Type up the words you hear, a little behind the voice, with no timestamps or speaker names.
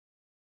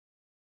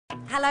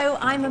Hello,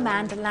 I'm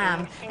Amanda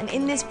Lamb, and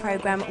in this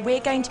programme we're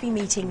going to be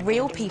meeting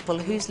real people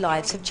whose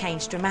lives have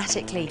changed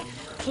dramatically.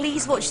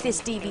 Please watch this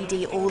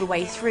DVD all the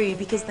way through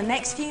because the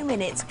next few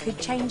minutes could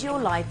change your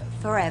life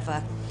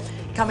forever.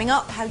 Coming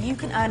up, how you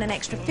can earn an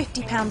extra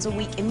 £50 a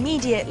week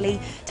immediately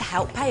to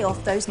help pay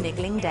off those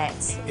niggling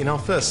debts. In our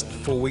first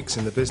 4 weeks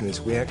in the business,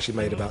 we actually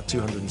made about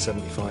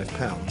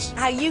 £275.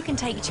 How you can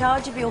take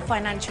charge of your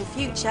financial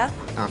future.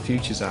 Our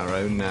future's our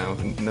own now,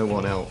 and no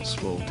one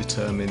else will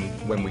determine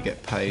when we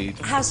get paid.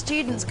 How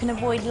students can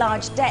avoid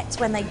large debts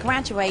when they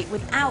graduate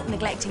without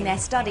neglecting their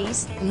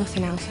studies.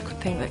 Nothing else I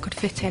could think that could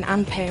fit in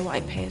and pay what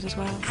it pays as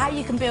well. How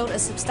you can build a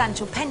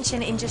substantial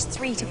pension in just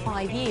 3 to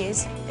 5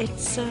 years.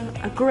 It's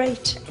a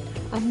great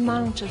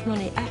amount of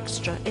money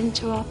extra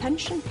into our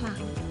pension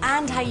plan.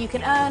 And how you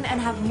can earn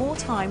and have more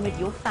time with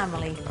your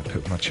family. I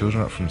pick my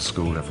children up from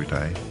school every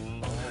day.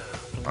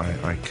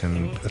 I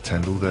can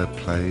attend all their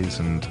plays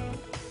and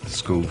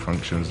school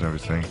functions and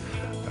everything,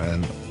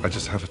 and I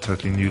just have a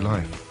totally new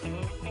life.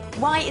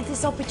 Why is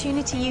this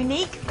opportunity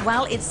unique?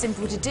 Well, it's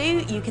simple to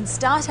do. You can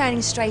start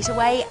earning straight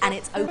away and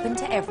it's open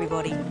to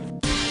everybody.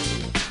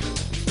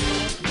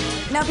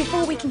 Now,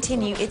 before we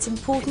continue, it's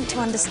important to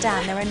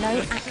understand there are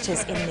no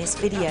actors in this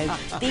video.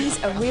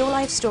 These are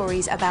real-life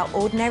stories about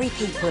ordinary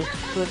people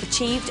who have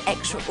achieved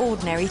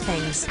extraordinary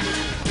things.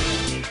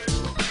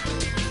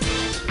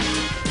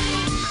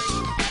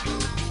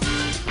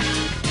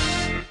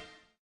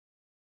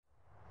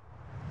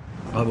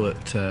 I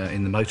worked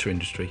in the motor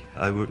industry.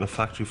 I worked in a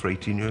factory for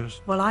 18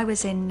 years. Well, I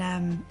was in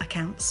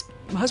accounts.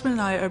 My husband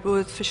and I are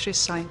both fisheries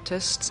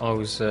scientists. I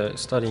was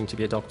studying to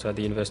be a doctor at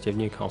the University of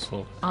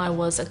Newcastle. I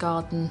was a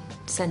garden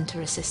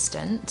centre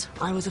assistant.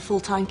 I was a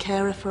full-time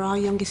carer for our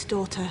youngest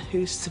daughter,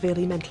 who's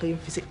severely mentally and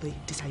physically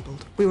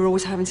disabled. We were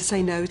always having to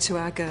say no to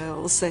our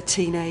girls. They're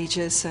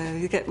teenagers, so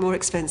they get more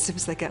expensive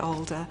as they get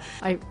older.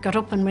 I got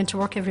up and went to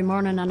work every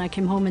morning, and I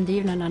came home in the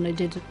evening and I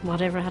did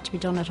whatever had to be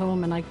done at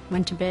home, and I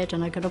went to bed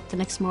and I got up the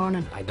next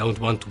morning. I don't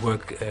want to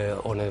work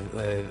on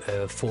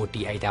a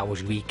 48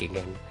 hours week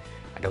again.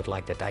 I don't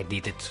like that. I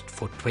did it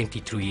for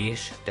 23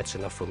 years. That's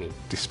enough for me.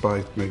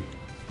 Despite me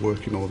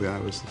working all the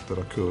hours that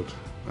I could,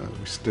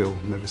 we still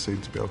never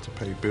seemed to be able to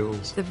pay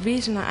bills. The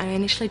reason that I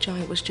initially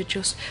joined was to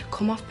just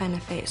come off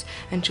benefits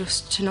and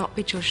just to not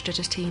be judged as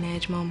a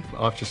teenage mum.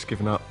 I've just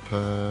given up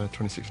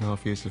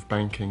 26.5 years of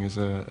banking as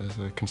a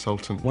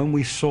consultant. When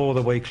we saw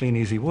the way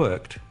Kleeneze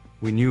worked,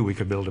 we knew we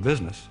could build a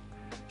business.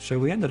 So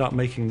we ended up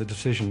making the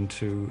decision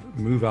to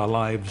move our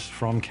lives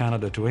from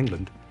Canada to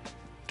England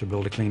to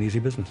build a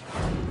Kleeneze business.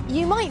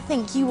 You might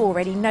think you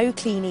already know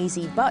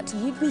Kleeneze, but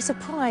you'd be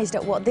surprised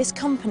at what this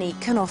company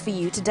can offer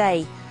you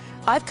today.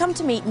 I've come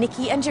to meet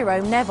Nikki and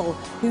Jerome Neville,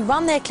 who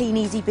run their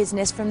Kleeneze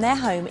business from their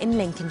home in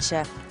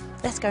Lincolnshire.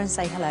 Let's go and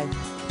say hello.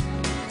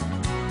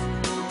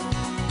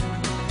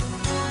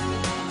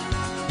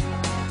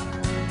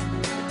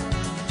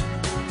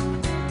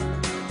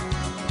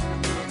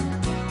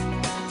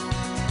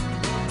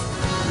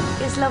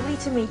 It's lovely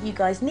to meet you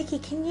guys. Nikki,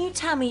 can you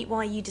tell me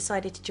why you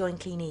decided to join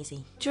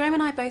Kleeneze? Jerome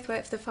and I both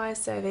work for the fire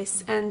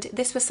service, and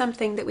this was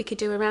something that we could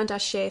do around our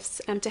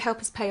shifts to help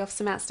us pay off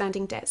some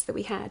outstanding debts that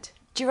we had.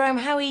 Jerome,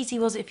 how easy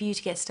was it for you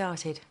to get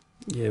started?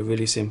 Yeah,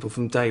 really simple.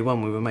 From day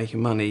one we were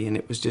making money, and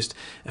it was just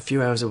a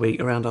few hours a week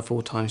around our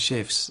full-time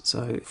shifts,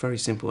 so very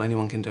simple,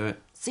 anyone can do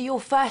it. So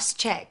your first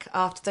cheque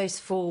after those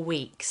 4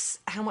 weeks,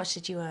 how much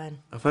did you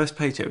earn? Our first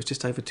paycheck was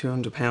just over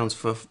 £200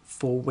 for a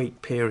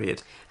 4-week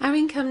period. Our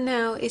income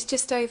now is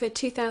just over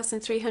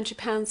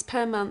 £2,300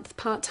 per month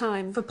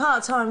part-time. For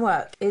part-time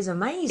work is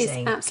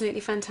amazing. It's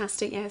absolutely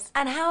fantastic, yes.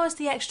 And how has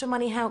the extra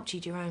money helped you,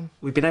 Jerome?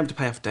 We've been able to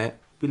pay off debt.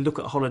 We look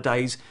at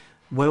holidays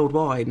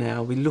worldwide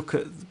now. We look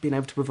at being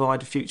able to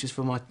provide futures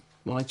for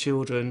my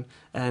children,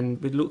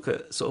 and we look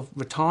at sort of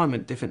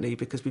retirement differently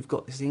because we've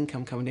got this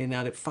income coming in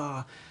now that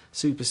far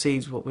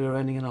supersedes what we were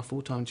earning in our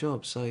full-time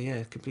jobs. So yeah,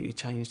 it completely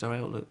changed our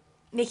outlook.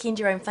 Nikki and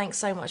Jerome, thanks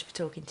so much for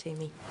talking to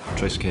me.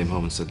 Tracy came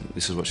home and said,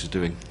 this is what she's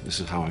doing. This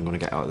is how I'm going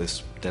to get out of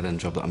this dead-end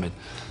job that I'm in.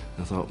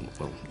 And I thought,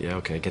 well, yeah,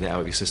 OK, get it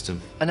out of your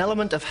system. An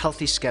element of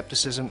healthy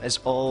scepticism is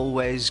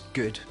always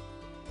good.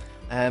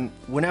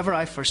 Whenever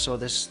I first saw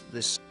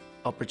this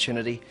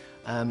opportunity,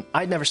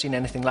 I'd never seen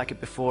anything like it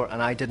before, and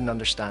I didn't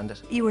understand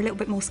it. You were a little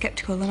bit more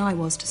sceptical than I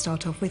was to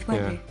start off with,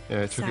 weren't you?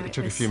 Yeah, it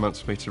took a few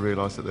months for me to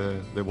realise that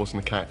there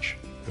wasn't a catch.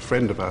 A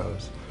friend of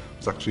ours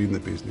was actually in the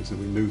business, and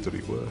we knew that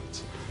it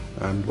worked.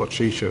 And what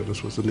she showed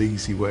us was an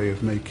easy way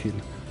of making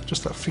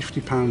just that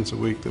 £50 a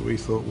week that we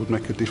thought would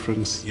make a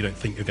difference. You don't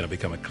think you're going to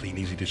become a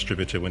Kleeneze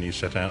distributor when you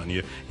set out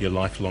in your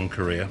lifelong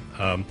career,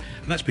 and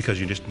that's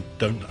because you just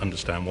don't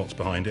understand what's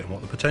behind it and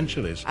what the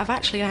potential is. I've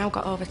actually now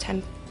got over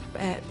 10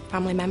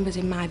 family members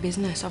in my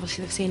business.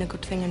 Obviously they've seen a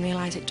good thing and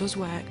realise it does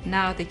work.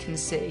 Now they can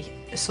see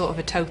a sort of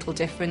a total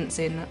difference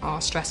in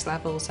our stress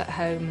levels at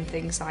home and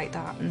things like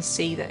that, and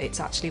see that it's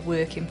actually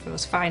working for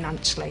us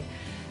financially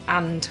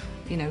and,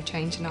 you know,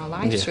 changing our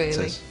lives, yeah,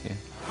 really. It is, yeah.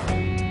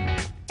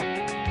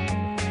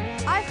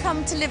 I've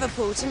come to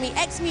Liverpool to meet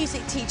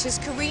ex-music teachers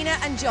Karina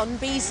and John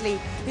Beasley,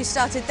 who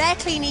started their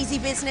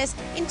Kleeneze business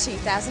in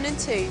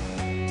 2002.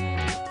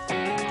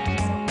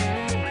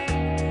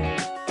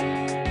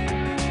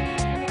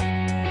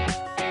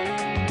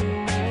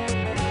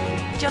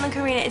 and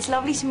Karina, it's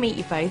lovely to meet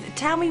you both.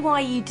 Tell me why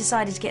you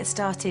decided to get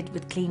started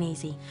with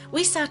Kleeneze.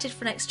 We started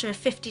for an extra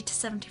 £50 to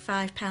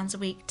 £75 a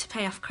week to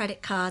pay off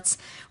credit cards.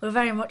 We're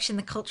very much in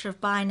the culture of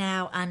buy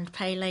now and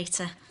pay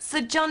later. So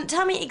John,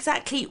 tell me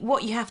exactly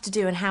what you have to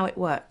do and how it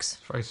works.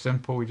 It's very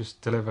simple. We just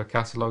deliver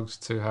catalogues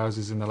to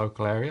houses in the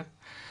local area,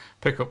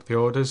 pick up the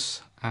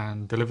orders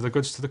and deliver the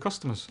goods to the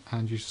customers,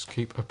 and you just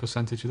keep a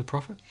percentage of the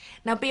profit.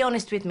 Now be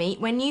honest with me,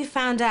 when you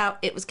found out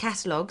it was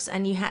catalogues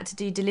and you had to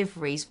do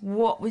deliveries,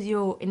 what was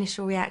your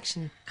initial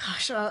reaction?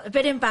 Gosh, well, a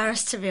bit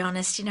embarrassed to be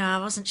honest. You know, I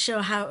wasn't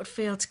sure how it would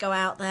feel to go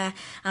out there.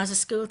 I was a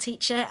school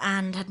teacher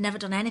and had never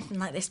done anything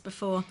like this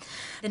before.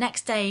 The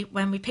next day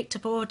when we picked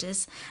up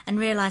orders and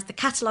realised the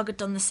catalogue had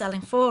done the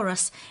selling for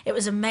us, it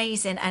was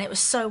amazing and it was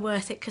so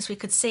worth it because we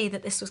could see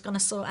that this was going to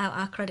sort out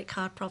our credit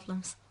card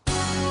problems.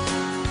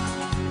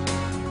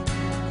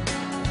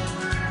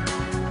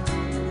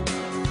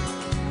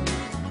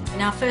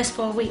 In our first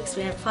 4 weeks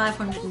we had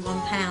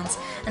 £501,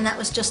 and that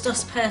was just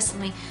us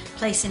personally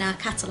placing our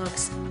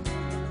catalogues.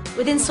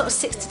 Within sort of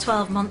 6 to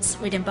 12 months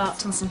we'd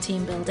embarked on some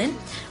team building,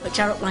 which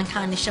our upline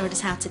kindly showed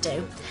us how to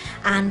do,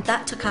 and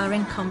that took our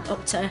income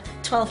up to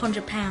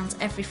 £1,200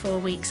 every 4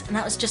 weeks, and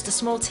that was just a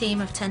small team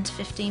of 10 to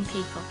 15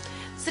 people.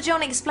 So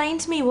John, explain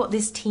to me what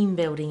this team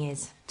building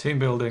is. Team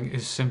building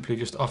is simply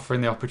just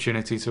offering the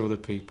opportunity to other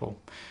people.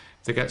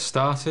 If they get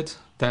started,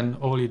 then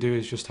all you do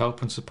is just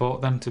help and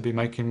support them to be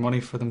making money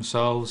for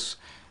themselves,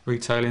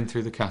 retailing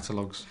through the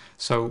catalogues.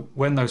 So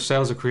when those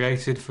sales are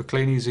created for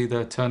Kleeneze,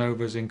 their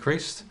turnover is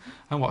increased,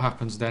 and what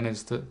happens then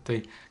is that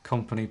the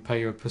company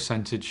pay you a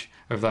percentage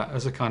of that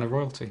as a kind of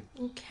royalty.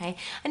 Okay,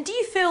 and do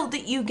you feel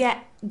that you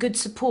get good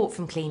support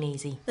from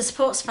Kleeneze? The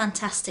support's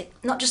fantastic,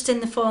 not just in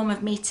the form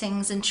of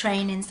meetings and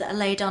trainings that are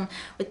laid on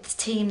with the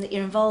team that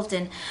you're involved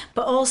in,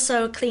 but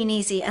also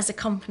Kleeneze as a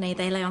company,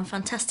 they lay on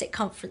fantastic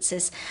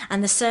conferences,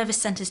 and the service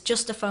centre's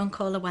just a phone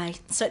call away.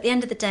 So at the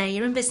end of the day,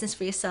 you're in business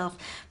for yourself,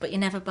 but you're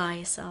never by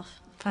yourself.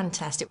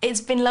 Fantastic.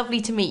 It's been lovely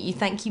to meet you.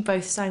 Thank you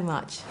both so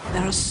much.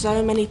 There are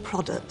so many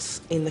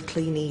products in the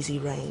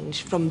Kleeneze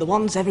range, from the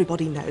ones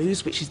everybody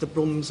knows, which is the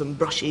brums and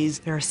brushes.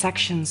 There are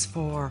sections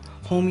for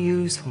home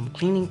use, home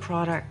cleaning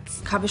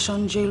products.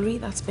 Cabochon jewellery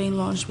that's been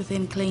launched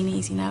within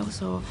Kleeneze now,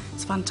 so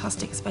it's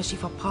fantastic, especially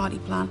for party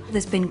plan.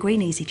 There's been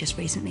Greeneasy just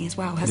recently as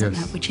well, hasn't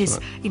there? Which is,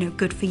 you know,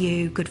 good for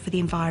you, good for the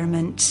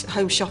environment.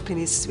 Home shopping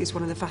is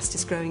one of the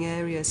fastest growing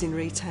areas in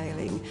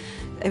retailing.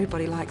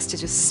 Everybody likes to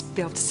just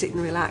be able to sit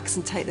and relax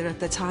and take their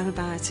time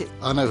about it.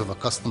 I now have a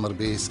customer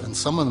base, and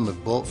some of them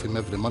have bought from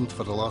every month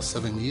for the last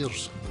 7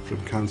 years.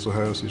 From council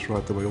houses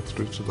right the way up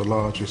through to the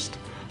largest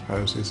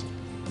houses.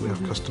 We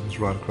have customers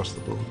right across the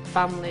board.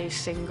 Family,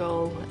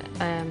 single,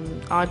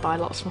 I buy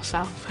lots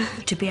myself.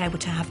 To be able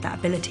to have that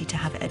ability to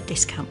have it at a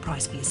discount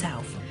price for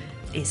yourself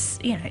is,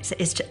 you know,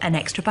 it's an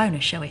extra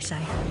bonus, shall we say.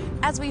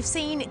 As we've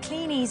seen,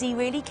 Kleeneze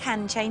really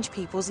can change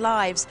people's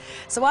lives.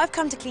 So I've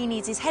come to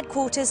Kleeneze's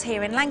headquarters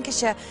here in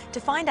Lancashire to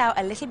find out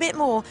a little bit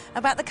more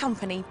about the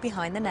company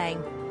behind the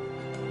name.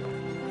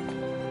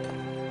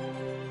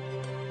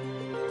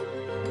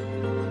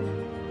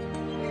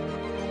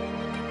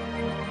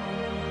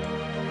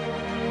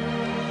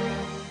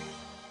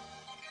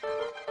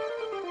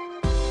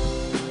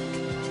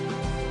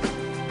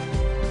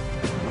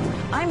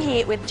 I'm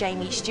here with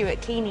Jamie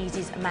Stewart,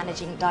 Kleeneze's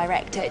Managing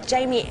Director.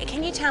 Jamie,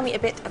 can you tell me a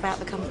bit about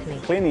the company?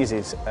 Kleeneze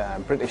is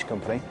a British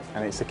company,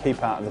 and it's a key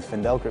part of the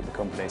Findel group of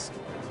companies,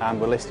 and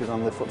we're listed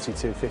on the FTSE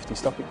 250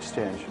 stock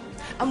exchange.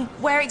 And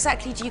where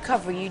exactly do you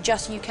cover? Are you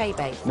just UK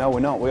based? No, we're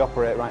not. We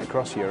operate right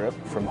across Europe,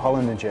 from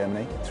Holland and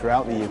Germany,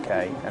 throughout the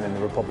UK, and in the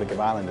Republic of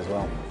Ireland as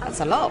well. That's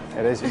a lot.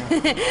 It is,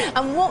 yeah.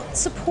 And what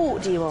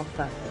support do you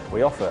offer?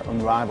 We offer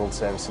unrivaled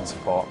service and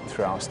support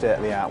through our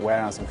state-of-the-art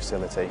warehousing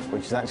facility,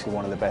 which is actually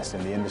one of the best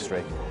in the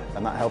industry,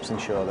 and that helps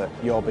ensure that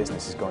your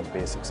business is going to be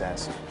a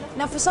success.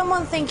 Now, for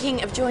someone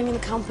thinking of joining the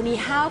company,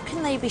 how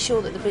can they be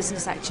sure that the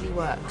business actually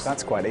works?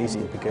 That's quite easy,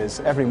 because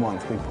every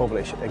month we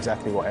publish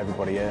exactly what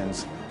everybody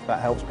earns. That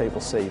helps people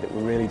see that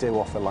we really do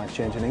offer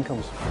life-changing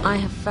incomes. I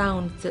have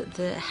found that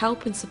the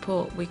help and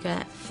support we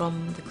get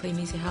from the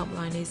Kleeneze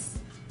helpline is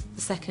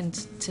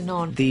second to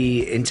none.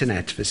 The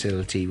internet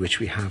facility which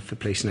we have for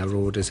placing our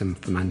orders and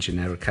for managing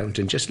our account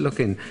and just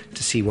looking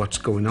to see what's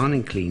going on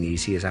in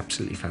Kleeneze is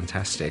absolutely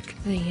fantastic.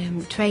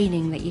 The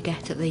training that you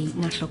get at the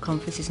national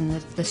conferences and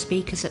the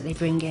speakers that they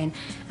bring in,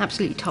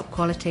 absolutely top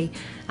quality,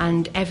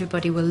 and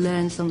everybody will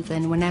learn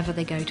something whenever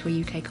they go to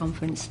a UK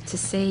conference. To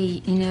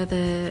see, you know,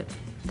 the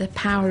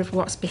power of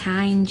what's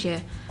behind you,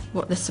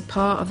 what the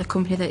support of the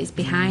company that is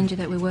behind you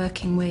that we're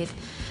working with,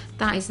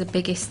 that is the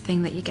biggest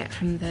thing that you get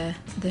from the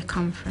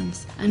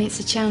conference. And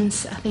it's a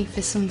chance, I think,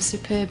 for some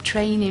superb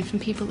training from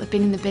people that have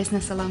been in the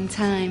business a long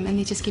time, and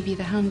they just give you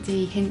the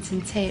handy hints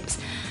and tips,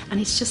 and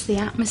it's just, the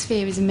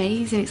atmosphere is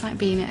amazing. It's like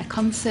being at a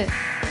concert.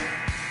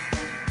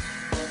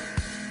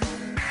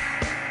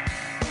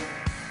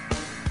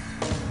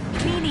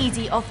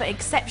 Kleeneze offer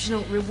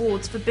exceptional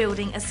rewards for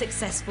building a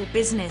successful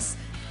business.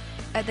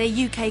 At their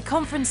UK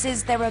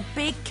conferences, there are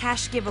big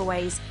cash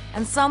giveaways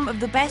and some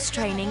of the best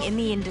training in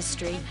the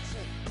industry.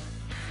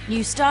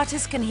 New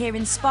starters can hear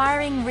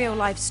inspiring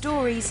real-life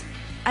stories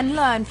and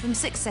learn from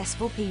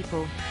successful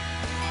people.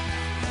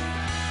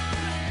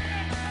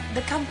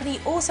 The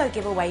company also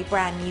give away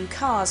brand new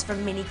cars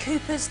from Mini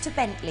Coopers to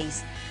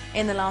Bentleys.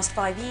 In the last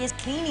 5 years,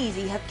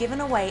 Kleeneze have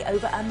given away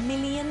over £1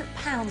 million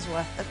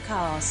worth of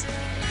cars.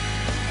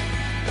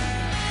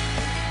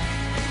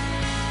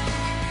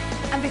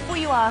 And before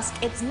you ask,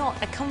 it's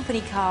not a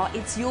company car,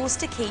 it's yours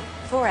to keep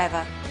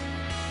forever.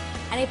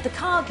 And if the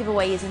car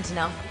giveaway isn't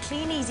enough,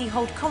 Kleeneze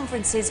hold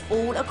conferences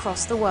all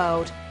across the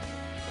world.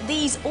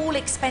 These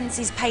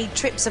all-expenses-paid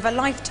trips of a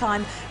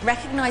lifetime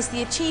recognise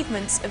the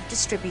achievements of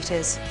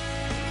distributors.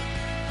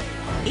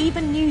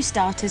 Even new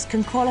starters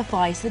can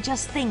qualify, so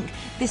just think,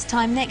 this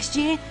time next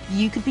year,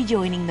 you could be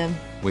joining them.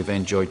 We've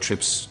enjoyed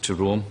trips to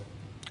Rome,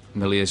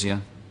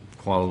 Malaysia,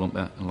 Kuala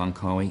Lumpur and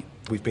Langkawi.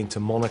 We've been to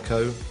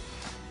Monaco,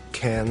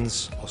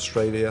 Cairns,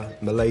 Australia,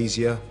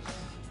 Malaysia,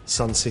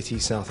 Sun City,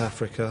 South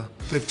Africa.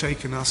 They've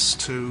taken us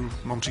to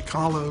Monte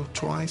Carlo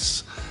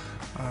twice,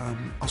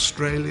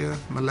 Australia,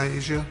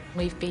 Malaysia.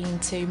 We've been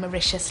to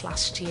Mauritius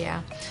last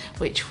year,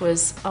 which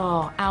was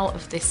out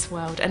of this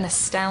world, an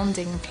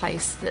astounding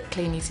place that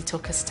Kleeneze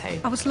took us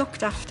to. I was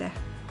looked after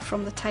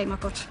from the time I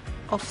got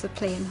off the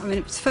plane. I mean,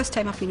 it was the first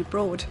time I've been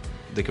abroad.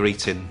 The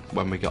greeting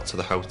when we got to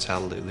the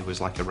hotel, there was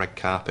like a red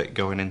carpet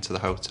going into the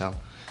hotel,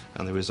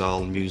 and there was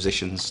all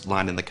musicians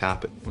lining the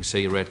carpet. We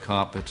see a red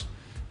carpet,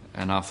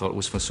 and I thought it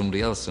was for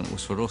somebody else and it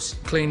was for us.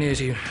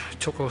 Kleeneze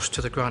took us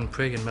to the Grand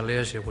Prix in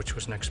Malaysia, which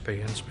was an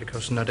experience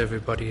because not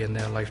everybody in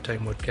their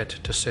lifetime would get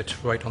to sit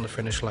right on the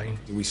finish line.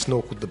 We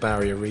snorkeled the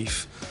Barrier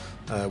Reef,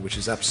 which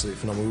is absolutely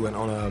phenomenal. We went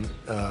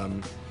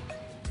on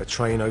a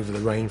train over the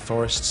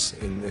rainforests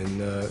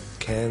in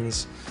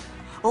Cairns.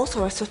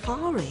 Also a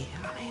safari.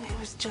 I mean, it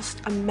was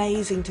just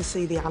amazing to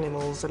see the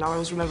animals, and I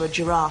always remember a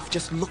giraffe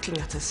just looking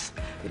at us,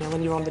 you know,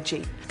 when you're on the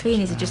jeep.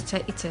 Kleeneze just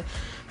take you to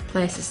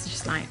places,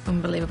 just like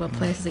unbelievable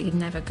places that you'd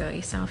never go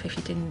yourself if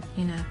you didn't,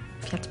 you know,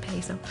 if you had to pay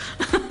so.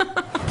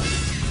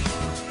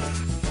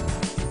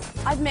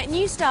 I've met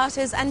new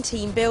starters and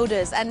team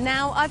builders, and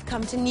now I've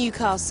come to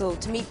Newcastle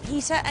to meet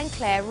Peter and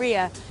Claire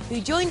Rea, who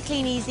joined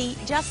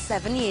Kleeneze just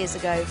 7 years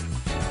ago.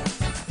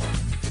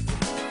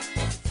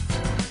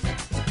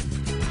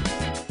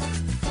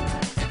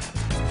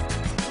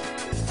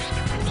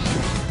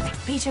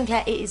 Peter and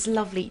Claire, it is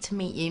lovely to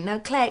meet you. Now,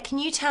 Claire, can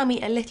you tell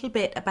me a little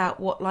bit about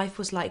what life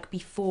was like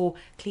before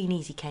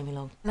Kleeneze came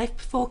along? Life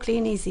before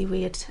Kleeneze,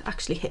 we had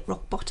actually hit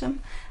rock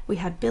bottom. We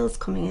had bills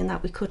coming in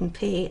that we couldn't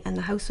pay, and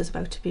the house was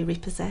about to be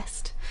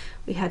repossessed.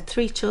 We had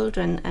 3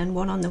 children and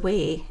 1 on the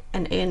way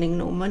and earning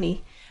no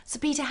money. So,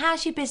 Peter,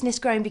 how's your business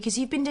grown? Because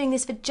you've been doing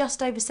this for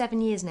just over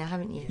 7 years now,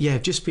 haven't you? Yeah,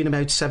 just been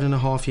about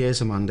 7.5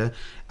 years, Amanda.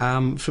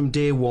 From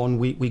day one,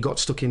 we got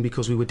stuck in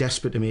because we were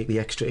desperate to make the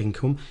extra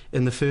income.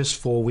 In the first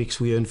 4 weeks,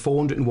 we earned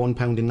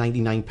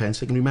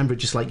 £401.99. I can remember it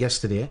just like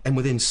yesterday. And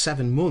within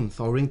 7 months,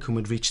 our income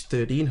had reached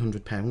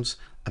 £1,300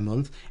 a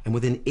month. And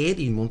within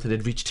 18 months, it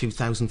had reached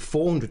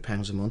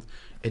 £2,400 a month.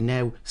 And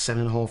now,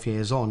 7.5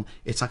 years on,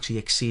 it's actually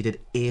exceeded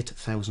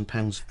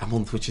 £8,000 a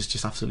month, which is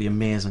just absolutely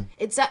amazing.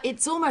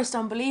 It's almost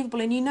unbelievable,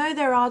 and you know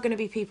there are going to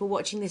be people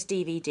watching this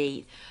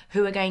DVD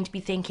who are going to be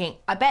thinking,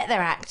 I bet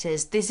they're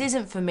actors, this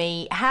isn't for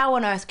me, how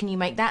on earth can you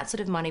make that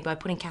sort of money by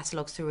putting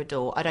catalogues through a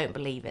door? I don't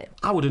believe it.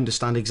 I would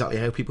understand exactly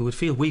how people would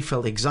feel. We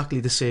felt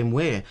exactly the same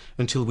way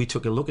until we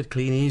took a look at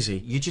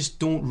Kleeneze. You just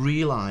don't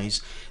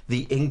realise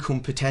the income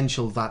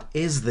potential that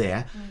is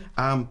there,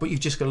 but you've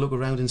just got to look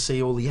around and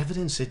see all the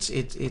evidence.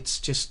 It's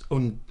just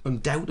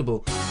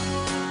undoubtable.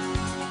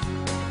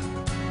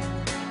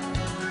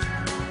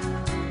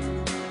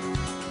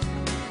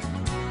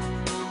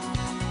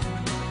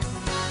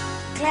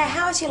 Claire,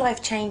 how has your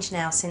life changed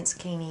now since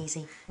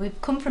Kleeneze?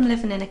 We've come from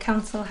living in a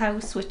council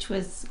house which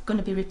was going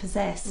to be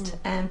repossessed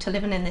to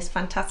living in this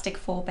fantastic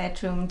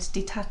 4-bedroomed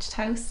detached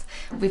house.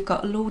 We've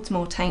got loads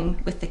more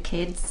time with the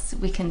kids.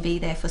 We can be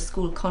there for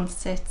school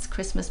concerts,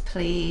 Christmas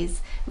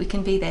plays. We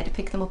can be there to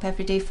pick them up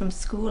every day from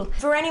school.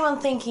 For anyone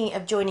thinking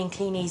of joining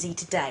Kleeneze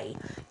today,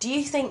 do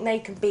you think they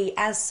can be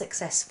as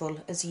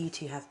successful as you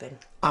two have been?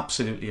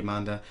 Absolutely,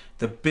 Amanda.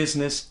 The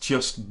business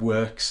just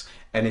works,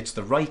 and it's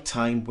the right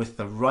time with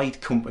the right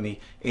company,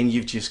 and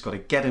you've just got to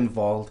get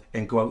involved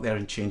and go out there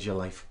and change your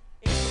life.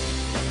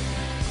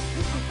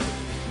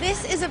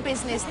 This is a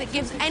business that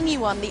gives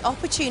anyone the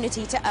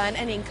opportunity to earn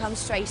an income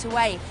straight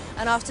away,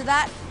 and after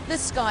that, the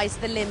sky's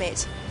the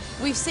limit.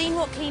 We've seen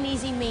what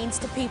Kleeneze means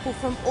to people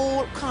from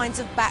all kinds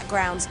of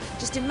backgrounds.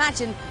 Just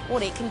imagine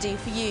what it can do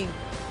for you.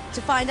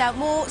 To find out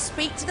more,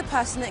 speak to the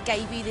person that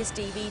gave you this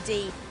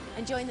DVD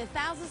and join the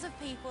thousands of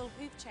people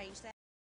who've changed their